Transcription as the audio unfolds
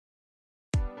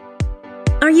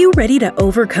Are you ready to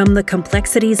overcome the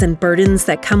complexities and burdens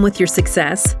that come with your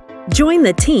success? Join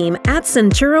the team at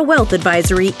Centura Wealth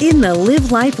Advisory in the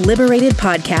Live Life Liberated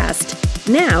podcast.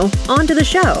 Now, on to the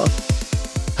show.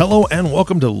 Hello and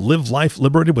welcome to Live Life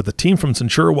Liberated with the team from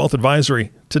Centura Wealth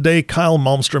Advisory. Today, Kyle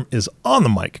Malmstrom is on the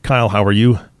mic. Kyle, how are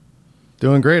you?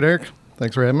 Doing great, Eric.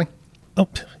 Thanks for having me. Oh,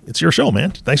 it's your show,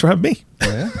 man. Thanks for having me.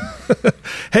 Oh, yeah?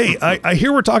 Hey, I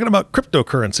hear we're talking about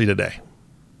cryptocurrency today.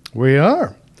 We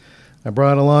are. I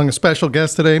brought along a special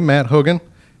guest today, Matt Hogan,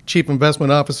 Chief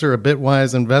Investment Officer of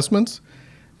Bitwise Investments,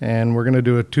 and we're going to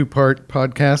do a two-part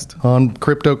podcast on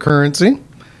cryptocurrency.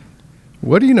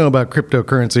 What do you know about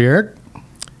cryptocurrency, Eric?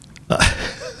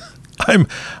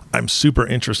 I'm super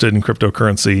interested in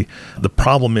cryptocurrency. The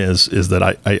problem is that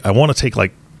I want to take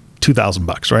like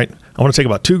 $2,000, right? I want to take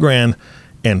about $2,000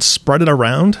 and spread it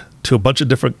around to a bunch of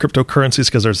different cryptocurrencies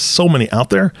because there's so many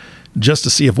out there just to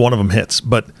see if one of them hits.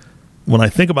 But when I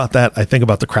think about that, I think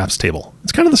about the craps table.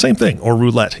 It's kind of the same thing, or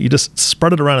roulette. You just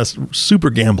spread it around as super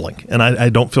gambling, and I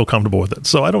don't feel comfortable with it.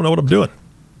 So I don't know what I'm doing.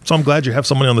 So I'm glad you have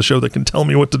somebody on the show that can tell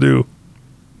me what to do.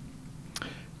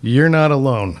 You're not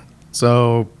alone.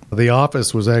 So the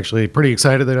office was actually pretty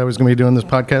excited that I was going to be doing this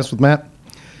podcast with Matt.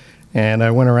 And I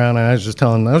went around and I was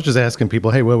just asking people,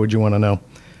 hey, what would you want to know?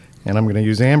 And I'm going to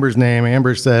use Amber's name.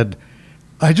 Amber said,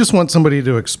 I just want somebody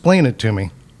to explain it to me.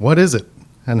 What is it?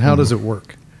 And how does it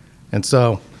work? And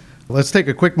so let's take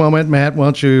a quick moment. Matt, why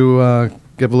don't you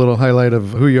give a little highlight of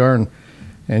who you are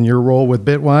and your role with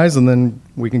Bitwise, and then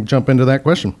we can jump into that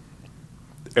question.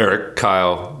 Eric,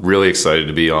 Kyle, really excited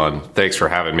to be on. Thanks for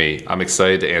having me. I'm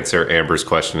excited to answer Amber's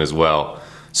question as well.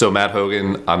 So Matt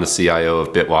Hogan, I'm the CIO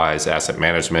of Bitwise Asset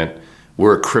Management.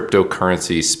 We're a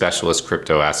cryptocurrency specialist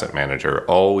crypto asset manager.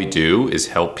 All we do is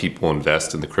help people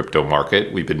invest in the crypto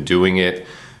market. We've been doing it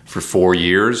for 4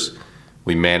 years.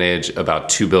 We manage about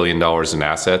 $2 billion in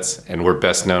assets, and we're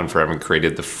best known for having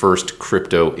created the first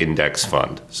crypto index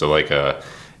fund. So like a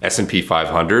S&P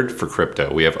 500 for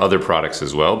crypto. We have other products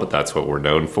as well, but that's what we're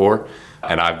known for.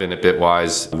 And I've been at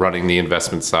Bitwise running the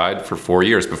investment side for 4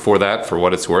 years. Before that, for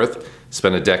what it's worth,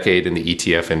 spent a decade in the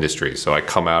ETF industry. So I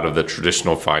come out of the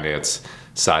traditional finance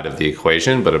side of the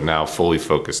equation, but I'm now fully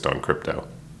focused on crypto.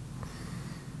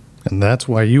 And that's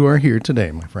why you are here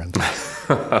today, my friend.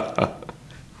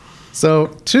 So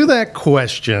to that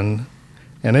question,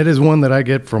 and it is one that I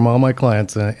get from all my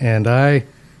clients, and I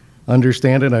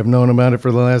understand it. I've known about it for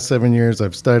the last 7 years.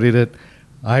 I've studied it.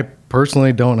 I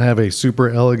personally don't have a super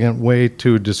elegant way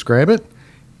to describe it.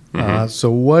 Mm-hmm.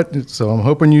 So I'm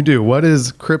hoping you do. What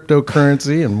is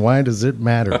cryptocurrency and why does it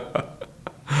matter?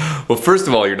 Well, first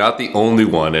of all, you're not the only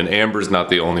one, and Amber's not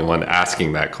the only one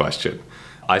asking that question.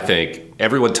 I think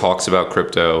everyone talks about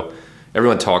crypto.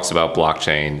 Everyone talks about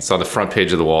blockchain. It's on the front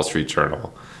page of the Wall Street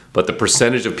Journal. But the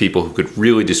percentage of people who could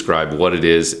really describe what it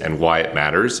is and why it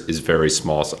matters is very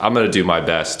small. So I'm going to do my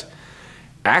best.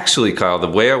 Actually, Kyle, the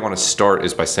way I want to start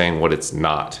is by saying what it's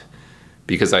not.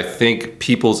 Because I think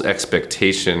people's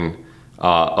expectation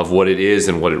of what it is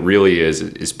and what it really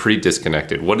is pretty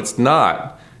disconnected. What it's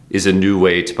not is a new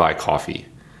way to buy coffee.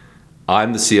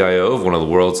 I'm the CIO of one of the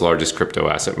world's largest crypto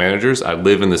asset managers. I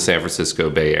live in the San Francisco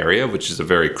Bay Area, which is a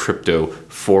very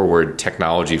crypto-forward,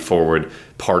 technology-forward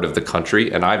part of the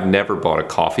country. And I've never bought a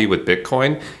coffee with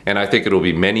Bitcoin. And I think it'll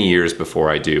be many years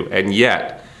before I do. And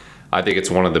yet, I think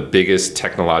it's one of the biggest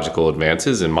technological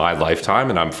advances in my lifetime.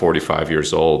 And I'm 45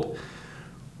 years old.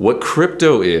 What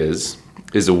crypto is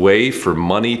a way for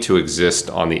money to exist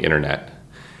on the internet.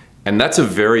 And that's a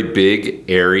very big,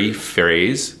 airy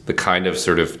phrase, the kind of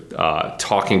sort of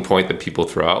talking point that people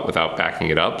throw out without backing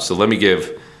it up. So let me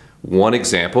give one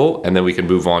example, and then we can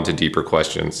move on to deeper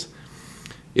questions.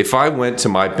 If I went to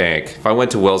my bank, if I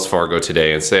went to Wells Fargo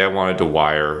today and say I wanted to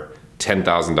wire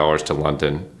 $10,000 to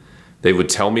London, they would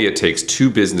tell me it takes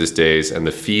 2 business days and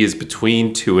the fee is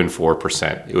between 2 and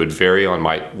 4%. It would vary on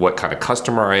what kind of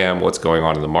customer I am, what's going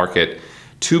on in the market.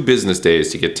 2 business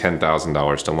days to get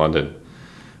 $10,000 to London.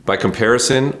 By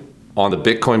comparison, on the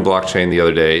Bitcoin blockchain the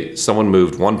other day, someone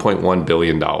moved $1.1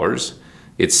 billion.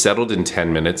 It settled in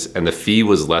 10 minutes, and the fee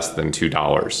was less than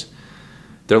 $2.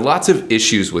 There are lots of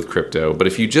issues with crypto, but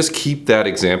if you just keep that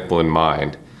example in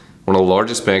mind, one of the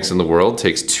largest banks in the world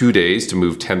takes 2 days to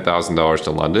move $10,000 to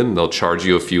London. They'll charge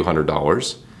you a few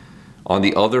 $100s. On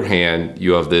the other hand,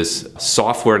 you have this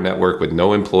software network with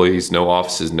no employees, no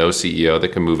offices, no CEO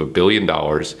that can move $1 billion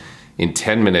in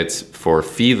 10 minutes for a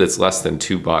fee that's less than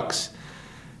 $2.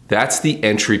 That's the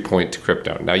entry point to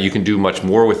crypto. Now you can do much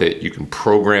more with it. You can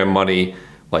program money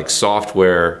like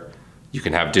software. You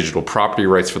can have digital property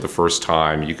rights for the first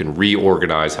time. You can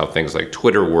reorganize how things like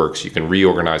Twitter works. You can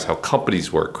reorganize how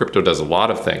companies work. Crypto does a lot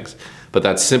of things. But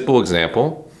that simple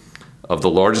example of the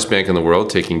largest bank in the world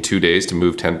taking 2 days to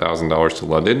move $10,000 to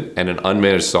London and an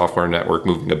unmanaged software network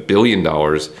moving $1 billion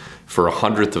for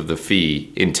 1/100th of the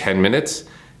fee in 10 minutes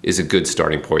is a good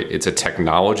starting point. It's a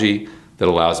technology that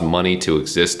allows money to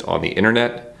exist on the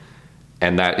internet,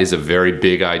 and that is a very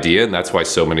big idea, and that's why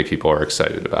so many people are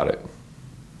excited about it.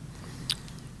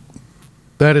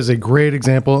 That is a great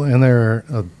example, and there are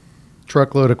a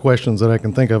truckload of questions that I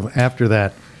can think of after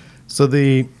that. So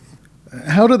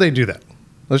how do they do that?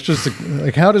 Let's just,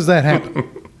 how does that happen?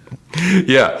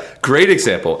 Yeah, great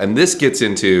example. And this gets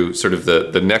into sort of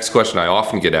the next question I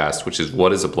often get asked, which is,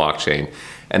 what is a blockchain?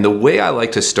 And the way I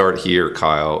like to start here,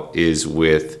 Kyle, is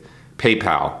with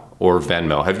PayPal or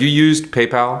Venmo. Have you used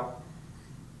PayPal?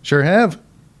 Sure have.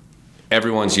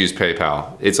 Everyone's used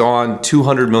PayPal. It's on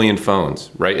 200 million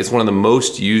phones, right? It's one of the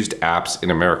most used apps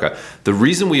in America. The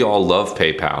reason we all love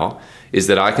PayPal is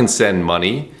that I can send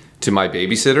money to my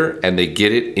babysitter and they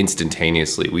get it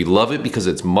instantaneously. We love it because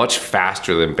it's much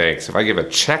faster than banks. If I give a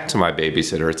check to my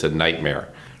babysitter, it's a nightmare,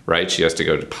 right? She has to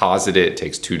go deposit it. It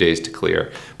takes 2 days to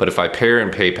clear. But if I pay her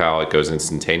in PayPal, it goes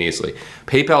instantaneously.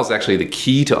 PayPal is actually the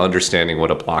key to understanding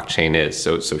what a blockchain is.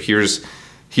 So here's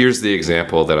the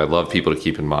example that I love people to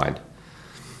keep in mind.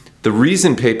 The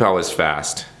reason PayPal is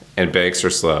fast and banks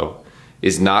are slow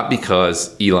is not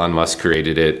because Elon Musk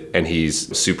created it and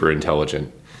he's super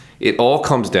intelligent. It all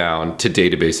comes down to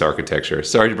database architecture.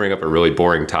 Sorry to bring up a really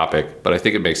boring topic, but I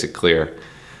think it makes it clear.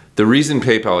 The reason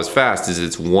PayPal is fast is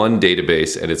it's one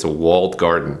database and it's a walled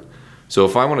garden. So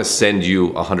if I want to send you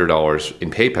 $100 in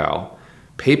PayPal,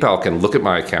 PayPal can look at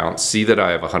my account, see that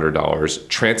I have $100,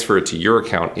 transfer it to your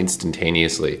account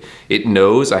instantaneously. It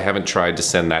knows I haven't tried to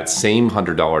send that same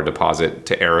 $100 deposit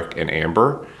to Eric and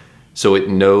Amber, so it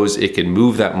knows it can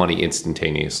move that money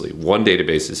instantaneously. One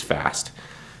database is fast.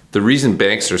 The reason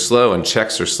banks are slow and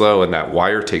checks are slow and that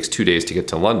wire takes 2 days to get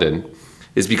to London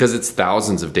is because it's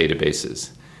thousands of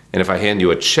databases. And if I hand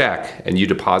you a check and you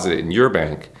deposit it in your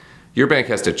bank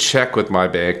has to check with my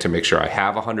bank to make sure I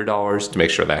have $100, to make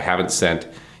sure that I haven't sent,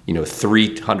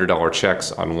 $300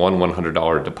 checks on one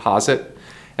 $100 deposit.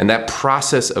 And that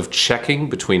process of checking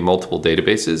between multiple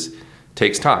databases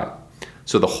takes time.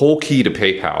 So the whole key to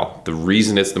PayPal, the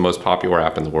reason it's the most popular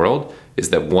app in the world, is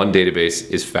that one database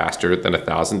is faster than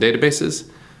 1,000 databases.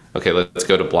 Okay, let's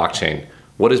go to blockchain.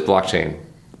 What is blockchain?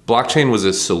 Blockchain was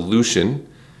a solution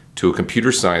to a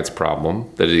computer science problem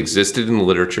that had existed in the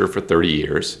literature for 30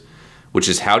 years, which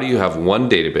is, how do you have one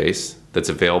database that's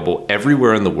available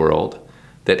everywhere in the world,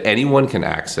 that anyone can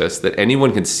access, that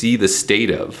anyone can see the state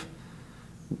of,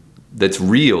 that's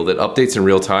real, that updates in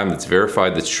real time, that's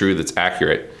verified, that's true, that's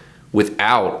accurate,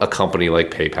 without a company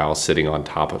like PayPal sitting on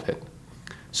top of it.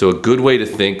 So a good way to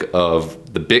think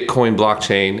of the Bitcoin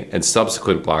blockchain and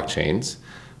subsequent blockchains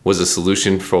was a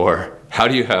solution for, how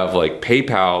do you have like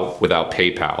PayPal without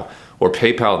PayPal, or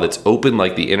PayPal that's open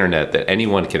like the internet that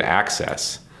anyone can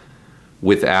access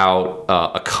without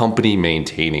a company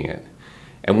maintaining it.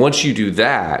 And once you do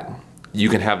that, you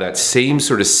can have that same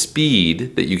sort of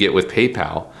speed that you get with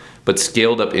PayPal, but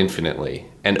scaled up infinitely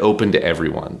and open to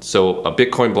everyone. So a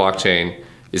Bitcoin blockchain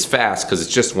is fast because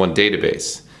it's just one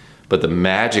database. But the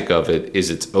magic of it is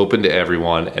it's open to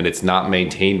everyone and it's not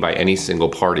maintained by any single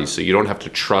party. So you don't have to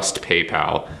trust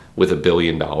PayPal with $1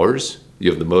 billion. You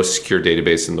have the most secure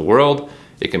database in the world.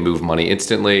 It can move money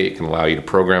instantly. It can allow you to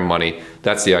program money.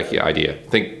 That's the idea.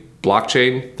 Think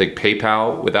blockchain, think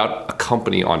PayPal without a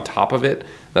company on top of it.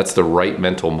 That's the right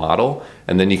mental model.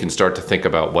 And then you can start to think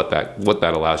about what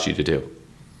that allows you to do.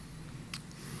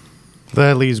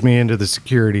 That leads me into the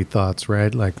security thoughts,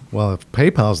 right? Like, well, if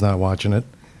PayPal's not watching it,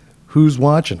 who's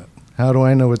watching it? How do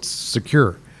I know it's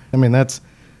secure? I mean, that's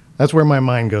where my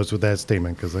mind goes with that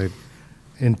statement, because I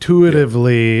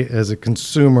intuitively, as a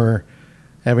consumer,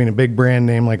 having a big brand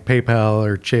name like PayPal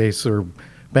or Chase or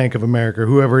Bank of America,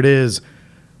 whoever it is,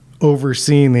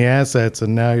 overseeing the assets,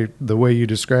 and now the way you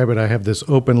describe it, I have this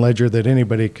open ledger that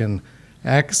anybody can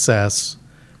access.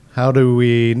 How do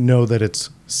we know that it's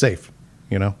safe?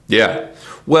 Yeah.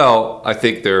 Well, I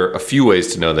think there are a few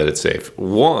ways to know that it's safe.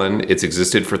 One, it's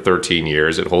existed for 13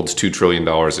 years. It holds $2 trillion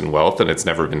in wealth, and it's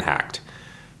never been hacked.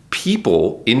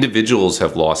 Individuals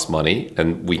have lost money,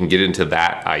 and we can get into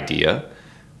that idea,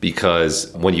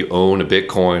 because when you own a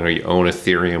Bitcoin or you own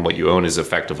Ethereum, what you own is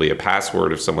effectively a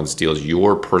password. If someone steals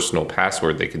your personal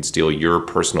password, they can steal your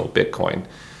personal Bitcoin.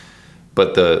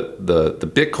 But the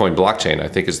Bitcoin blockchain, I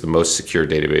think, is the most secure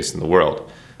database in the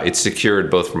world. It's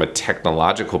secured both from a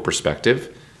technological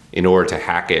perspective. In order to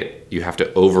hack it, you have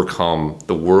to overcome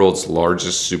the world's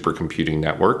largest supercomputing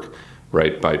network,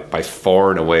 right? By far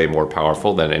and away more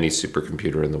powerful than any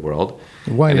supercomputer in the world.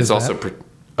 Why is that?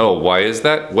 Oh, why is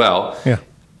that? Well, Yeah.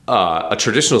 a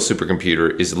traditional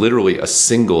supercomputer is literally a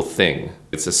single thing.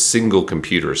 It's a single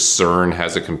computer. CERN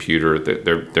has a computer.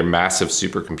 They're massive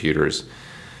supercomputers.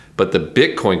 But the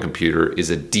Bitcoin computer is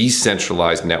a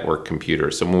decentralized network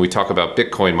computer. So when we talk about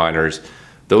Bitcoin miners,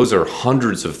 those are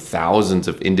hundreds of thousands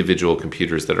of individual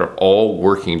computers that are all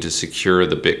working to secure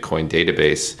the Bitcoin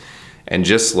database. And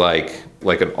just like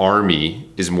an army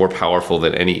is more powerful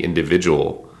than any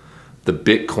individual, the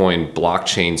Bitcoin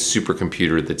blockchain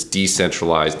supercomputer that's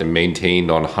decentralized and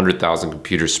maintained on 100,000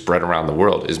 computers spread around the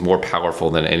world is more powerful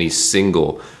than any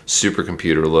single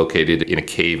supercomputer located in a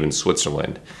cave in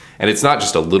Switzerland. And it's not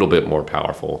just a little bit more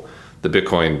powerful. The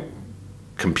Bitcoin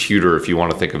computer, if you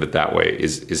want to think of it that way,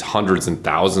 is hundreds and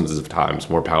thousands of times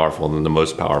more powerful than the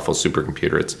most powerful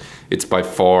supercomputer. It's by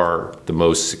far the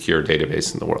most secure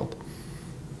database in the world.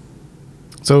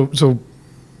 So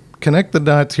connect the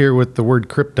dots here with the word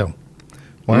crypto.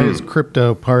 Why is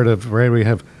crypto part of, right? We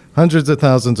have hundreds of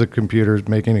thousands of computers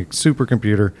making a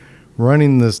supercomputer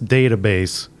running this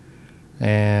database,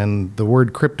 and the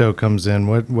word crypto comes in.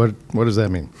 What does that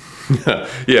mean?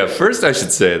 Yeah, first I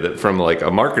should say that from like a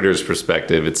marketer's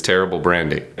perspective, it's terrible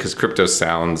branding because crypto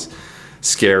sounds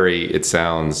scary. It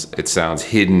sounds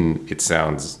hidden. It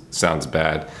sounds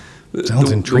bad.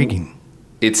 Sounds intriguing.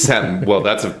 Well,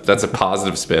 that's a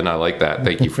positive spin. I like that.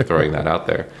 Thank you for throwing that out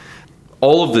there.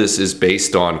 All of this is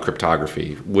based on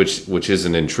cryptography, which is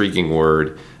an intriguing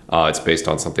word. It's based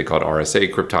on something called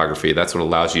RSA cryptography. That's what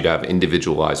allows you to have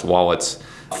individualized wallets.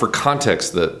 For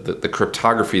context, the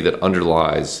cryptography that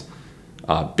underlies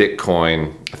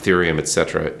Bitcoin, Ethereum,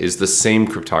 etc., is the same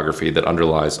cryptography that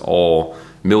underlies all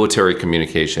military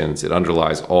communications. It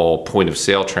underlies all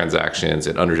point-of-sale transactions.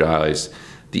 It underlies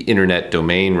the internet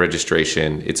domain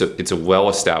registration. It's a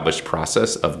well-established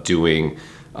process of doing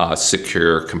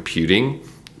secure computing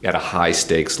at a high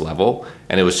stakes level,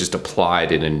 and it was just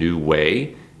applied in a new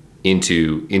way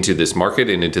into this market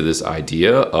and into this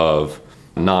idea of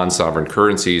non-sovereign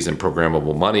currencies and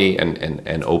programmable money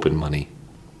and open money.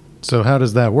 So how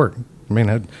does that work? I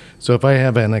mean, so if I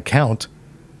have an account,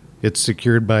 it's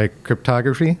secured by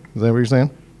cryptography? Is that what you're saying?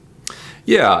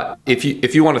 Yeah, if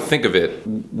you want to think of it,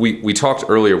 we talked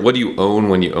earlier, what do you own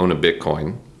when you own a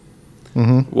Bitcoin?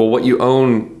 Mm-hmm. Well, what you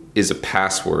own is a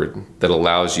password that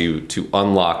allows you to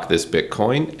unlock this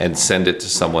Bitcoin and send it to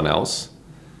someone else.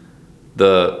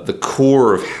 The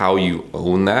core of how you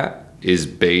own that is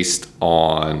based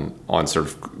on sort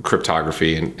of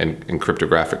cryptography and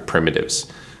cryptographic primitives.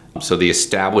 So the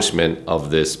establishment of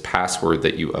this password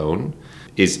that you own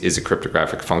is a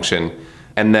cryptographic function.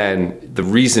 And then the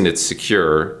reason it's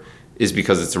secure is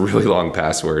because it's a really long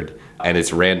password and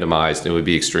it's randomized and it would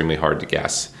be extremely hard to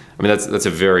guess. I mean, that's a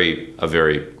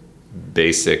very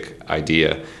basic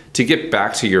idea. To get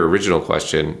back to your original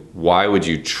question, why would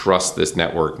you trust this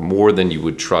network more than you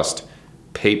would trust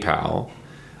PayPal?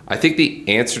 I think the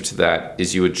answer to that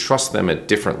is you would trust them at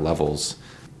different levels.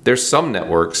 There's some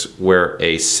networks where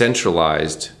a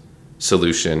centralized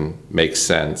solution makes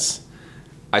sense.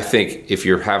 I think if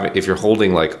you're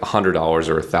holding like $100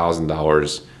 or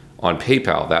 $1,000 on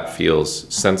PayPal, that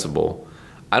feels sensible.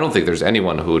 I don't think there's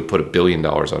anyone who would put $1 billion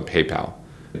on PayPal.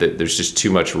 There's just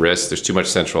too much risk. There's too much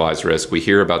centralized risk. We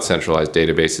hear about centralized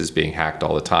databases being hacked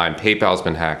all the time. PayPal's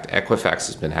been hacked. Equifax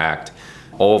has been hacked.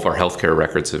 All of our healthcare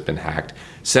records have been hacked.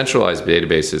 Centralized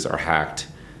databases are hacked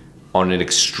on an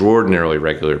extraordinarily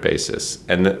regular basis,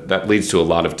 and that leads to a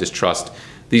lot of distrust.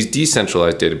 These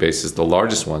decentralized databases, the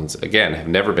largest ones, again, have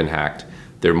never been hacked.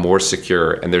 They're more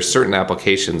secure, and there's certain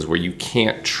applications where you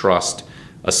can't trust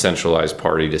a centralized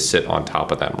party to sit on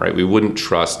top of them, right? We wouldn't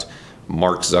trust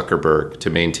Mark Zuckerberg to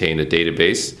maintain a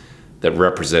database that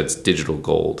represents digital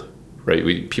gold,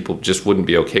 right? People just wouldn't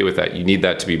be okay with that. You need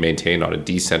that to be maintained on a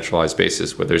decentralized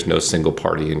basis where there's no single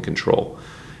party in control.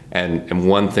 And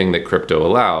one thing that crypto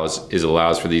allows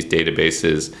for these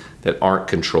databases that aren't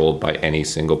controlled by any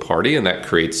single party, and that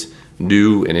creates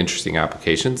new and interesting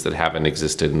applications that haven't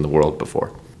existed in the world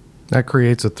before. That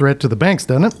creates a threat to the banks,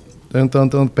 doesn't it?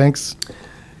 Don't banks?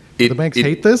 The banks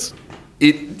hate this?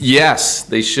 Yes,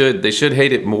 they should. They should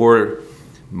hate it more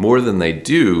than they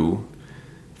do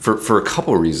for a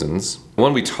couple reasons.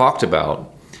 One, we talked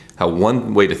about how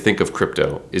one way to think of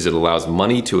crypto is it allows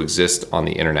money to exist on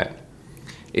the internet.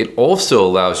 It also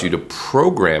allows you to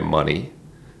program money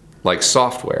like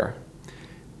software.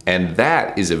 And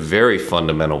that is a very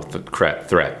fundamental threat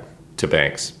to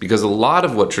banks, because a lot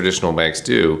of what traditional banks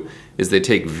do is they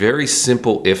take very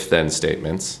simple if-then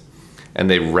statements and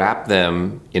they wrap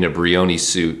them in a Brioni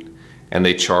suit and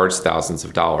they charge thousands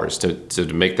of dollars.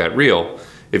 To make that real,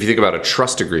 if you think about a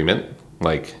trust agreement,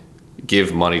 like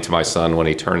give money to my son when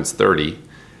he turns 30,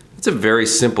 It's a very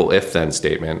simple if-then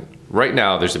statement. Right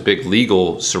now, there's a big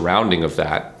legal surrounding of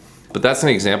that, but that's an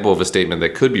example of a statement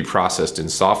that could be processed in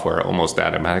software almost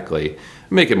automatically.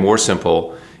 Make it more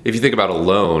simple. If you think about a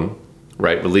loan,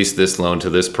 right, release this loan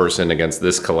to this person against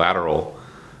this collateral,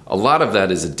 a lot of that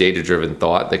is a data-driven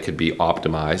thought that could be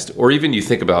optimized. Or even you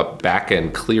think about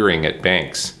back-end clearing at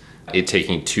banks, it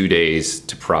taking 2 days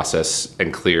to process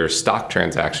and clear stock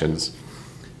transactions.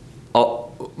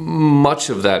 Much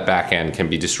of that back-end can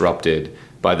be disrupted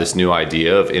by this new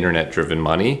idea of internet-driven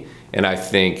money. And I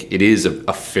think it is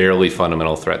a fairly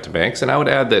fundamental threat to banks. And I would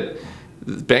add that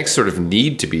banks sort of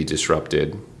need to be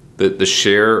disrupted. The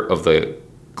share of the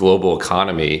global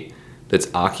economy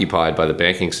that's occupied by the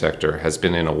banking sector has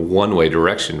been in a one-way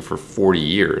direction for 40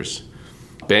 years.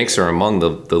 Banks are among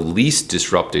the least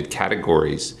disrupted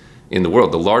categories in the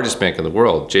world. The largest bank in the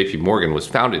world, JP Morgan, was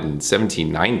founded in the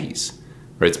 1790s.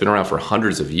 Right? It's been around for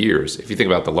hundreds of years. If you think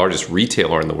about the largest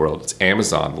retailer in the world, it's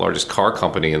Amazon, the largest car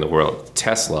company in the world,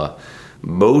 Tesla.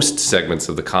 Most segments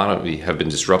of the economy have been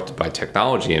disrupted by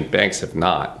technology, and banks have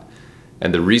not.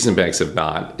 And the reason banks have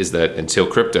not is that until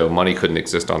crypto, money couldn't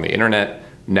exist on the internet.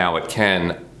 Now it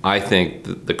can. I think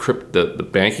the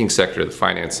banking sector, the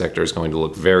finance sector is going to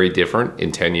look very different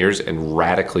in 10 years and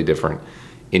radically different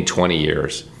in 20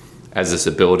 years as this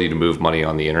ability to move money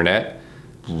on the internet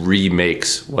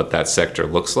remakes what that sector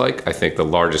looks like. I think the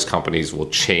largest companies will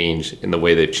change in the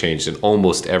way they've changed in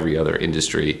almost every other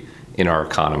industry in our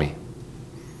economy.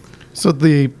 So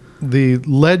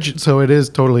so it is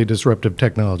totally disruptive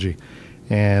technology,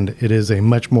 and it is a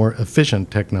much more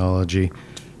efficient technology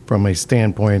from a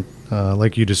standpoint,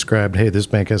 like you described, hey, this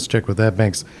bank has to check with that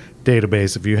bank's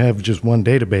database. If you have just one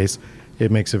database,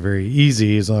 it makes it very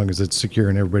easy as long as it's secure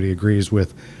and everybody agrees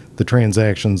with the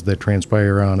transactions that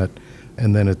transpire on it.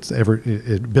 And then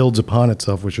it builds upon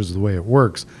itself, which is the way it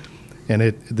works. And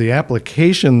the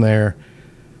application there,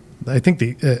 I think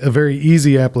a very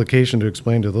easy application to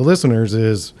explain to the listeners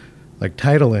is like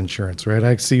title insurance, right?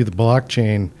 I see the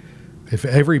blockchain. If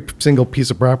every single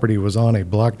piece of property was on a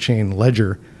blockchain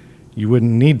ledger, you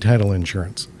wouldn't need title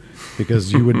insurance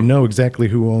because you would know exactly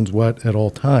who owns what at all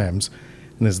times.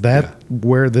 And is that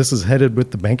where this is headed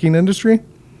with the banking industry?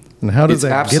 And how does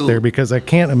that get there? Because I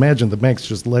can't imagine the banks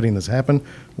just letting this happen,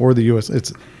 or the U.S.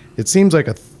 It seems like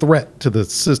a threat to the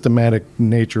systematic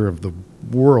nature of the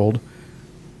world,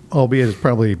 albeit it's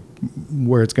probably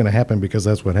where it's going to happen because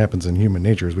that's what happens in human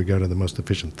nature is we go to the most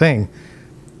efficient thing.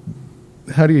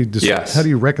 How do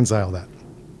you reconcile that?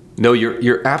 No,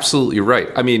 you're absolutely right.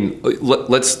 I mean,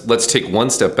 let's take one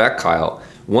step back, Kyle.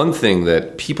 One thing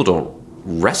that people don't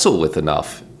wrestle with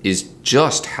enough is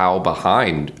just how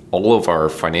behind all of our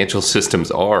financial systems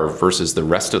are versus the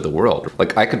rest of the world.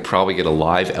 Like, I could probably get a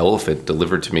live elephant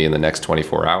delivered to me in the next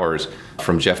 24 hours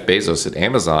from Jeff Bezos at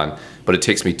Amazon, but it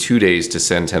takes me 2 days to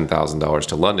send $10,000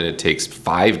 to London. It takes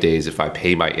 5 days if I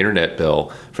pay my internet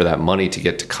bill for that money to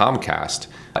get to Comcast.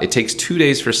 It takes 2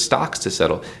 days for stocks to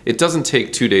settle. It doesn't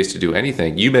take 2 days to do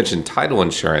anything. You mentioned title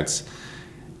insurance.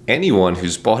 Anyone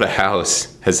who's bought a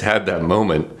house has had that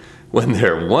moment when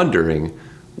they're wondering,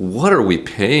 what are we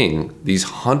paying these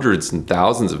hundreds and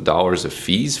thousands of dollars of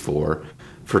fees for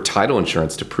title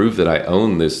insurance to prove that I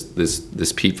own this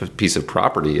piece of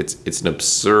property? It's an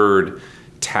absurd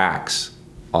tax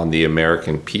on the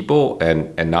American people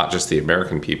and not just the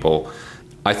American people.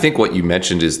 I think what you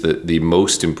mentioned is the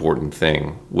most important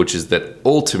thing, which is that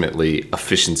ultimately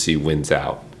efficiency wins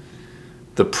out.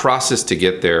 The process to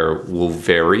get there will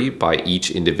vary by each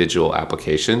individual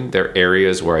application. There are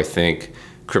areas where I think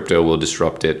crypto will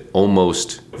disrupt it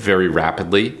almost very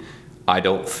rapidly. I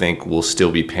don't think we'll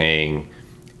still be paying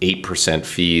 8%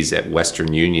 fees at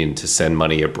Western Union to send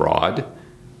money abroad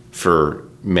for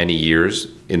many years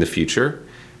in the future.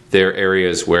 There are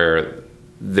areas where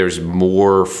there's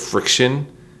more friction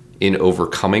in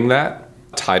overcoming that.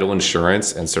 Title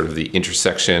insurance and sort of the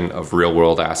intersection of real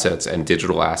world assets and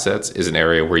digital assets is an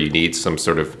area where you need some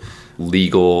sort of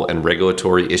legal and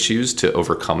regulatory issues to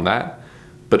overcome that.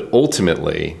 But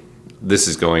ultimately, this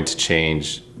is going to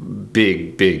change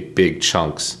big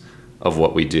chunks of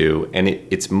what we do. And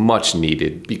it's much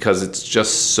needed because it's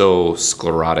just so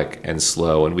sclerotic and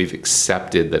slow. And we've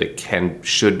accepted that it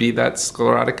should be that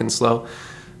sclerotic and slow.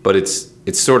 But it's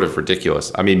sort of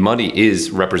ridiculous. I mean, money is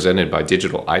represented by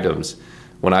digital items.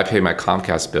 When I pay my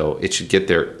Comcast bill, it should get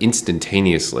there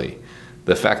instantaneously.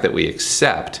 The fact that we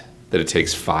accept that it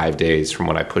takes 5 days from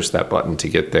when I push that button to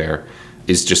get there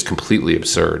is just completely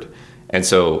absurd. And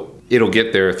so it'll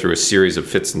get there through a series of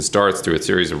fits and starts, through a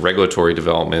series of regulatory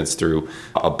developments, through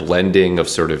a blending of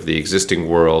sort of the existing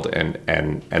world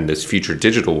and this future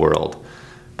digital world.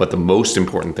 But the most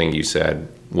important thing you said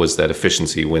was that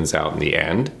efficiency wins out in the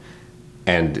end.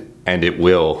 And it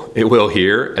will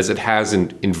here, as it has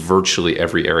in virtually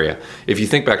every area. If you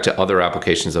think back to other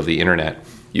applications of the internet,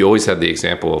 you always had the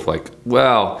example of like,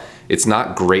 well, it's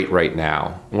not great right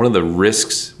now. One of the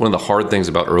risks, one of the hard things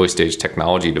about early stage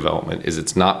technology development is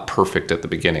it's not perfect at the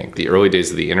beginning. The early days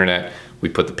of the internet, we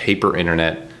put the paper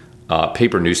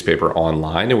newspaper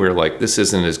online, and we were like, this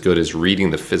isn't as good as reading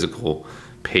the physical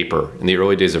paper. In the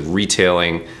early days of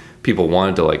retailing, people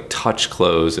wanted to like touch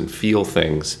clothes and feel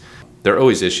things. There are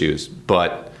always issues,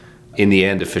 but in the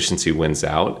end, efficiency wins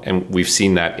out. And we've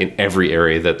seen that in every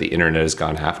area that the internet has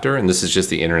gone after. And this is just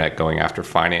the internet going after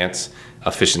finance.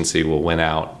 Efficiency will win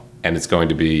out. And it's going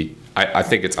to be, I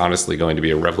think it's honestly going to be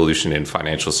a revolution in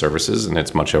financial services, and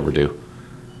it's much overdue.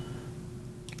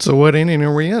 So what inning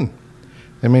are we in?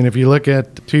 I mean, if you look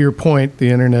at, to your point, the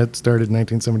internet started in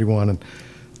 1971 and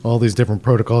all these different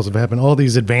protocols have happened. All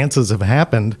these advances have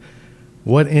happened.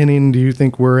 What inning do you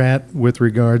think we're at with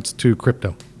regards to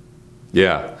crypto?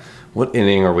 Yeah. What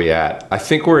inning are we at? I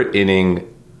think we're at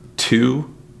inning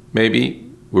 2, maybe.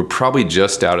 We're probably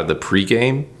just out of the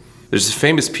pregame. There's a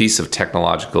famous piece of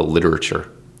technological literature,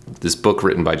 this book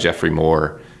written by Geoffrey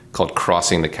Moore called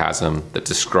Crossing the Chasm, that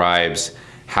describes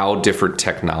how different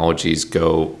technologies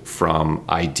go from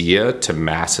idea to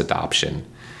mass adoption.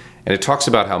 And it talks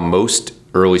about how most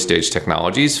early stage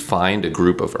technologies find a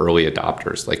group of early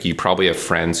adopters. Like you probably have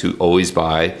friends who always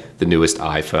buy the newest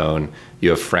iPhone.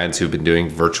 You have friends who've been doing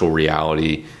virtual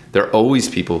reality. There are always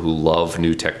people who love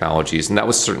new technologies, and that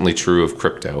was certainly true of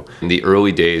crypto. In the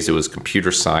early days, it was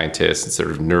computer scientists and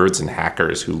sort of nerds and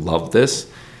hackers who loved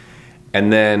this.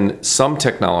 And then some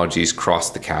technologies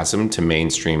crossed the chasm to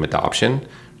mainstream adoption.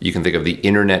 You can think of the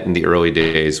internet in the early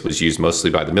days was used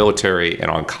mostly by the military and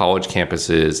on college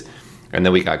campuses. And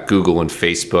then we got Google and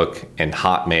Facebook and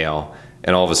Hotmail,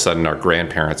 and all of a sudden our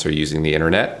grandparents are using the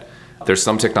internet. There's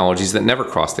some technologies that never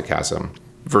crossed the chasm.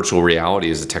 Virtual reality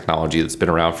is a technology that's been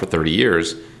around for 30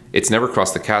 years. It's never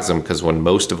crossed the chasm because when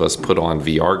most of us put on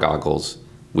VR goggles,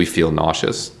 we feel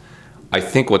nauseous. I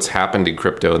think what's happened in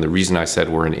crypto, and the reason I said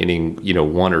we're in inning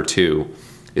 1 or 2,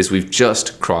 is we've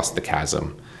just crossed the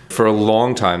chasm. For a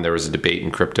long time, there was a debate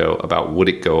in crypto about would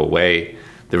it go away.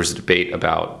 There was a debate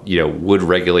about, would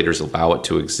regulators allow it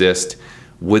to exist?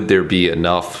 Would there be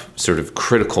enough sort of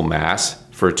critical mass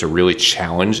for it to really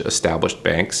challenge established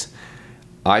banks?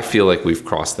 I feel like we've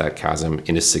crossed that chasm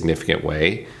in a significant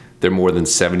way. There are more than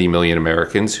 70 million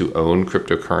Americans who own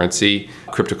cryptocurrency.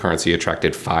 Cryptocurrency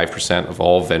attracted 5% of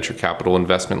all venture capital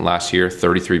investment last year,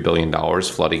 $33 billion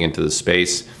flooding into the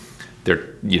space.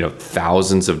 There are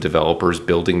thousands of developers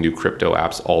building new crypto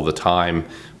apps all the time.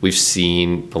 We've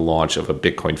seen the launch of a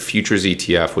Bitcoin futures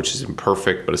ETF, which is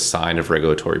imperfect, but a sign of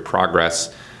regulatory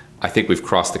progress. I think we've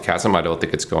crossed the chasm. I don't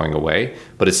think it's going away,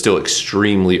 but it's still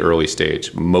extremely early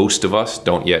stage. Most of us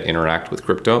don't yet interact with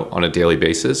crypto on a daily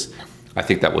basis. I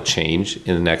think that will change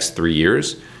in the next 3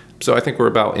 years. So I think we're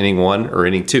about inning 1 or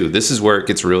inning 2. This is where it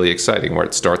gets really exciting, where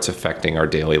it starts affecting our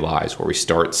daily lives, where we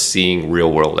start seeing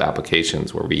real world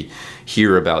applications, where we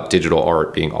hear about digital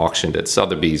art being auctioned at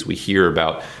Sotheby's. We hear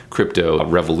about crypto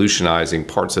revolutionizing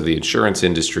parts of the insurance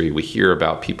industry. We hear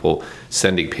about people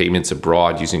sending payments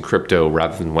abroad using crypto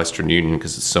rather than Western Union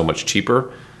because it's so much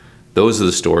cheaper. Those are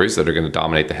the stories that are going to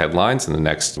dominate the headlines in the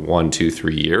next 1, 2,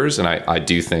 3 years. And I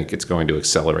do think it's going to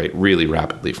accelerate really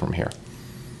rapidly from here.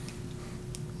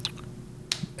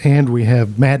 And we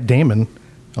have Matt Damon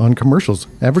on commercials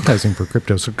advertising for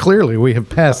crypto. So clearly we have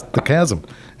passed the chasm.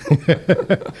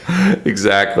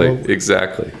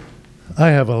 Exactly. I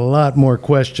have a lot more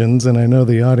questions, and I know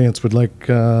the audience would like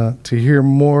to hear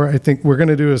more. I think we're going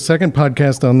to do a second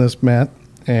podcast on this, Matt,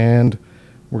 and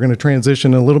we're going to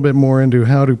transition a little bit more into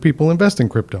how do people invest in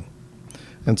crypto.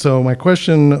 And so my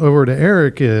question over to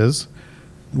Eric is,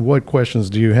 what questions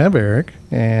do you have, Eric?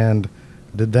 And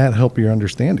did that help your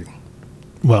understanding?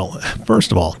 Well,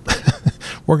 first of all,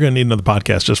 we're going to need another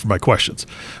podcast just for my questions.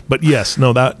 But yes,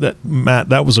 no, that Matt,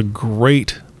 that was a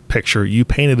great picture. You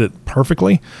painted it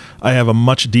perfectly. I have a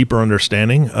much deeper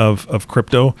understanding of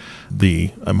crypto.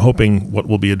 I'm hoping what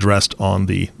will be addressed on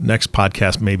the next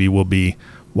podcast maybe will be,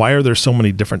 why are there so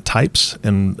many different types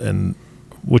and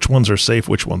which ones are safe,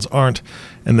 which ones aren't?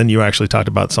 And then you actually talked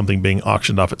about something being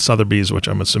auctioned off at Sotheby's, which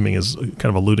I'm assuming is kind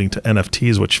of alluding to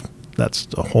NFTs, which that's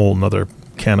a whole nother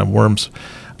can of worms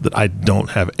that I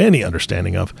don't have any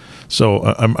understanding of. So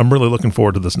I'm really looking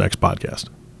forward to this next podcast.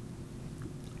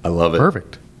 I love it.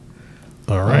 Perfect.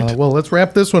 All right. Well, let's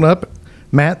wrap this one up.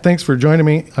 Matt, thanks for joining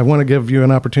me. I want to give you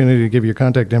an opportunity to give your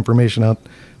contact information out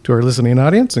to our listening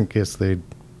audience in case they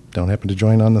don't happen to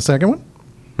join on the second one.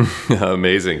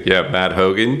 Amazing. Yeah, Matt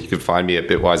Hogan. You can find me at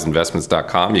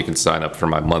bitwiseinvestments.com. You can sign up for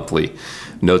my monthly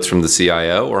notes from the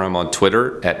CIO, or I'm on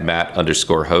Twitter at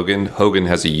Matt_Hogan. Hogan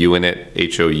has a U in it,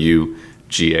 HOUGAN.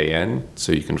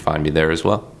 So you can find me there as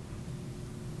well.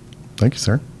 Thank you,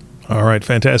 sir. All right,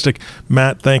 fantastic.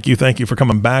 Matt, thank you. Thank you for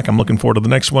coming back. I'm looking forward to the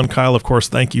next one. Kyle, of course,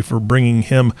 thank you for bringing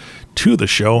him to the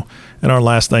show. And our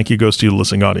last thank you goes to you, the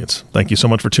listening audience. Thank you so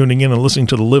much for tuning in and listening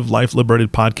to the Live Life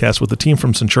Liberated podcast with the team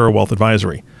from Centura Wealth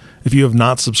Advisory. If you have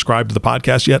not subscribed to the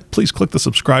podcast yet, please click the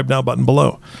subscribe now button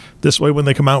below. This way, when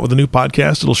they come out with a new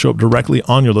podcast, it'll show up directly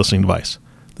on your listening device.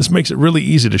 This makes it really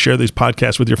easy to share these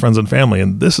podcasts with your friends and family.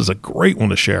 And this is a great one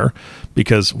to share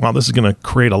because, wow, this is going to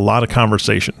create a lot of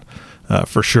conversation.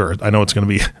 For sure. I know it's going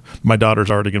to be, my daughter's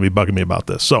already going to be bugging me about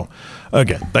this. So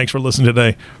again, thanks for listening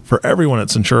today. For everyone at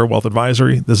Centura Wealth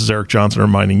Advisory, this is Eric Johnson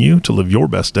reminding you to live your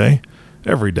best day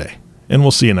every day. And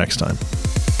we'll see you next time.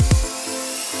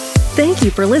 Thank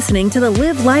you for listening to the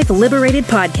Live Life Liberated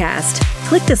podcast.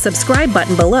 Click the subscribe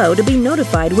button below to be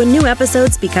notified when new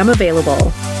episodes become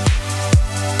available.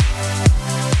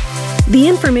 The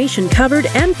information covered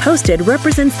and posted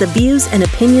represents the views and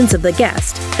opinions of the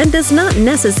guest and does not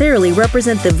necessarily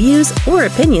represent the views or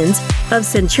opinions of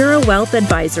Centura Wealth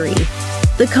Advisory.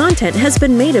 The content has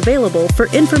been made available for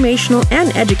informational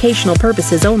and educational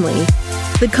purposes only.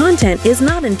 The content is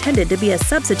not intended to be a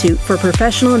substitute for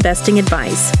professional investing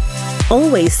advice.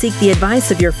 Always seek the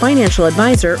advice of your financial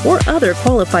advisor or other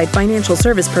qualified financial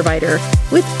service provider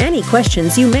with any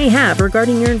questions you may have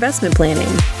regarding your investment planning.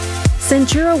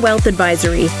 Centura Wealth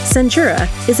Advisory. Centura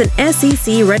is an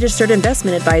SEC registered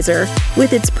investment advisor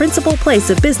with its principal place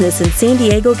of business in San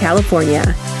Diego, California.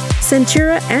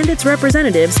 Centura and its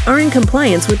representatives are in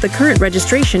compliance with the current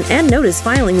registration and notice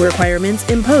filing requirements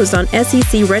imposed on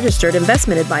SEC registered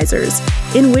investment advisors,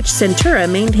 in which Centura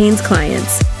maintains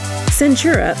clients.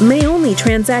 Centura may only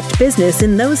transact business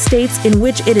in those states in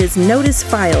which it is notice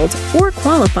filed or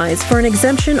qualifies for an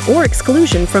exemption or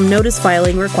exclusion from notice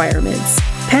filing requirements.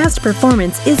 Past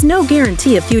performance is no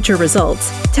guarantee of future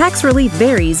results. Tax relief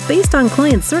varies based on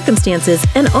client circumstances,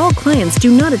 and all clients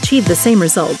do not achieve the same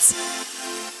results.